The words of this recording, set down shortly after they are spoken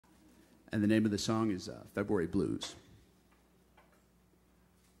And the name of the song is February Blues.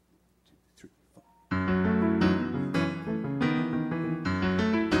 2, 3, 4.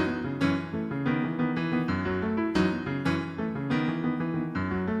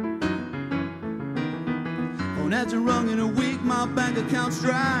 Phone hasn't rung in a week, my bank account's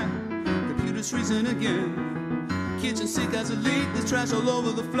dry. Computer's freezing again. Kitchen sink has a leak, there's trash all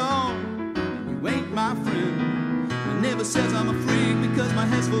over the floor. You ain't my friend. My neighbor says I'm a freak because my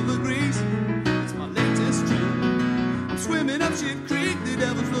head's full of grease. It's my latest trend. I'm swimming up shit creek, the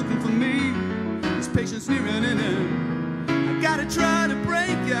devil's looking for me. His patience nearing an end. I gotta try to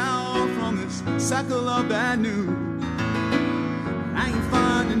break out from this cycle of bad news. I ain't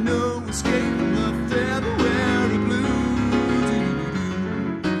finding no escape from the February blues.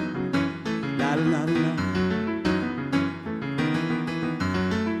 La la la la.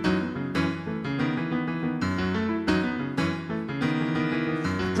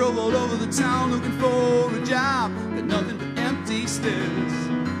 Drove all over the town looking for a job, but nothing but empty stairs.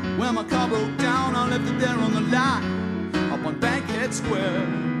 When my car broke down, I left it there on the lot up on Bankhead Square.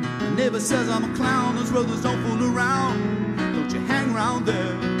 My neighbor says I'm a clown, those rollers don't fool around. Don't you hang around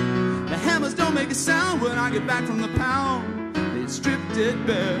there. The hammers don't make a sound when I get back from the pound. They stripped it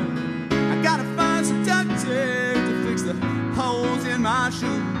bare. I gotta find some duct tape to fix the holes in my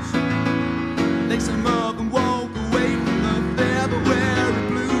shoes. Lace them up and walk away from the February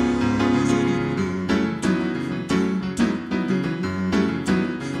blues.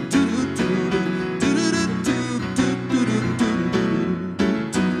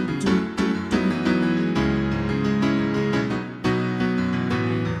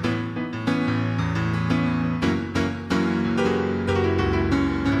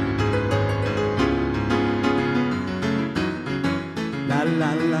 La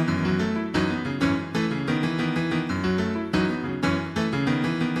la la.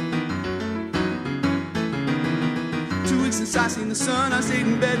 2 weeks since I seen the sun, I stayed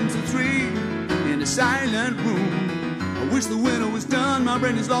in bed until 3 in a silent room. I wish the winter was done, my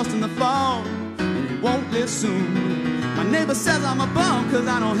brain is lost in the fall, and it won't live soon. My neighbor says I'm a bum cause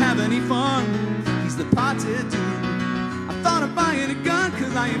I don't have any fun. He's the party dude. I thought of buying a gun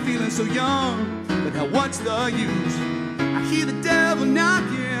cause I ain't feeling so young, but now what's the use? I hear the devil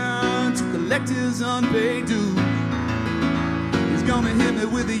knocking to collect his unpaid dues. He's gonna hit me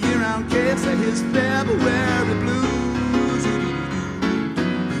with a year-round case of his February blues.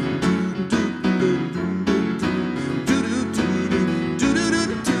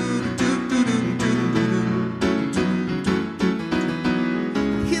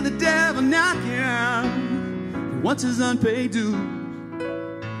 I hear the devil knocking, what's his unpaid dues?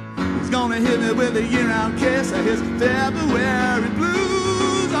 He's gonna hit me with a year-round case of his February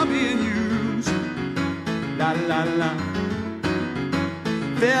blues. I'm being used. La la la.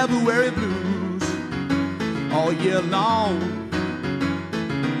 February blues all year long.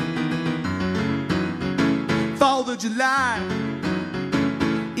 4th of July,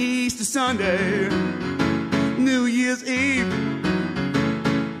 Easter Sunday, New Year's Eve.